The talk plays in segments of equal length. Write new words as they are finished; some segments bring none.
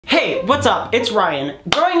what's up? It's Ryan.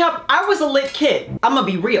 Growing up, I was a lit kid. I'ma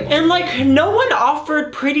be real. And like, no one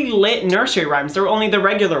offered pretty lit nursery rhymes. There were only the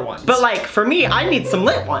regular ones. But like, for me, I need some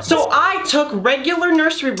lit ones. So I took regular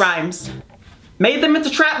nursery rhymes, made them into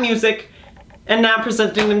trap music, and now I'm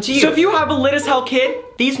presenting them to you. So if you have a lit as hell kid,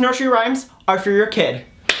 these nursery rhymes are for your kid.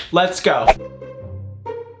 Let's go.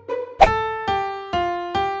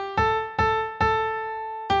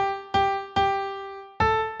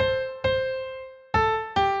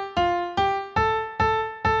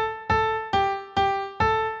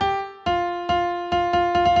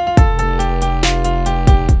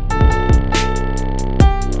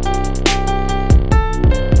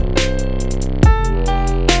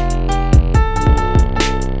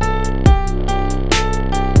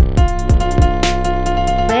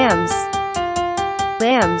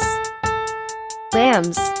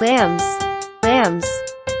 Lambs, lambs, lambs,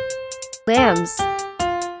 lambs,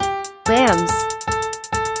 lambs,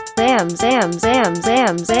 lambs, lambs, lambs, lambs,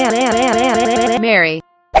 lambs, lambs, Mary.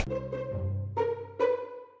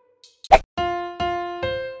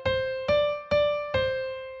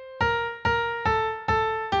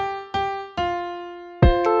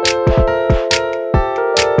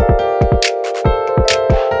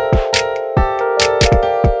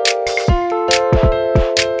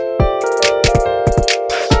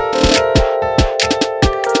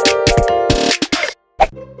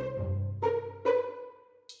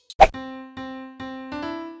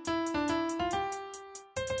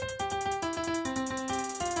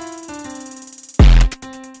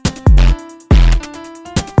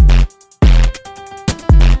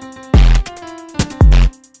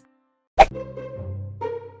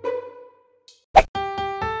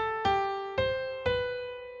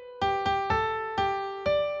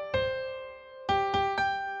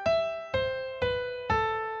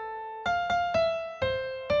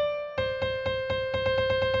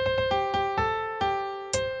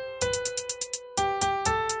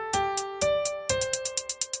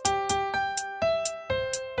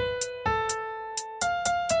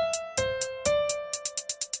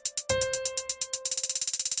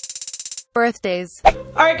 Birthdays.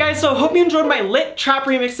 Alright guys, so hope you enjoyed my lit trap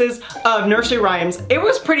remixes of nursery rhymes. It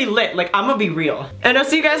was pretty lit, like I'm gonna be real. And I'll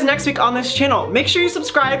see you guys next week on this channel. Make sure you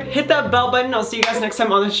subscribe, hit that bell button. I'll see you guys next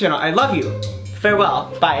time on this channel. I love you.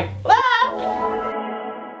 Farewell. Bye.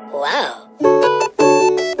 Wow.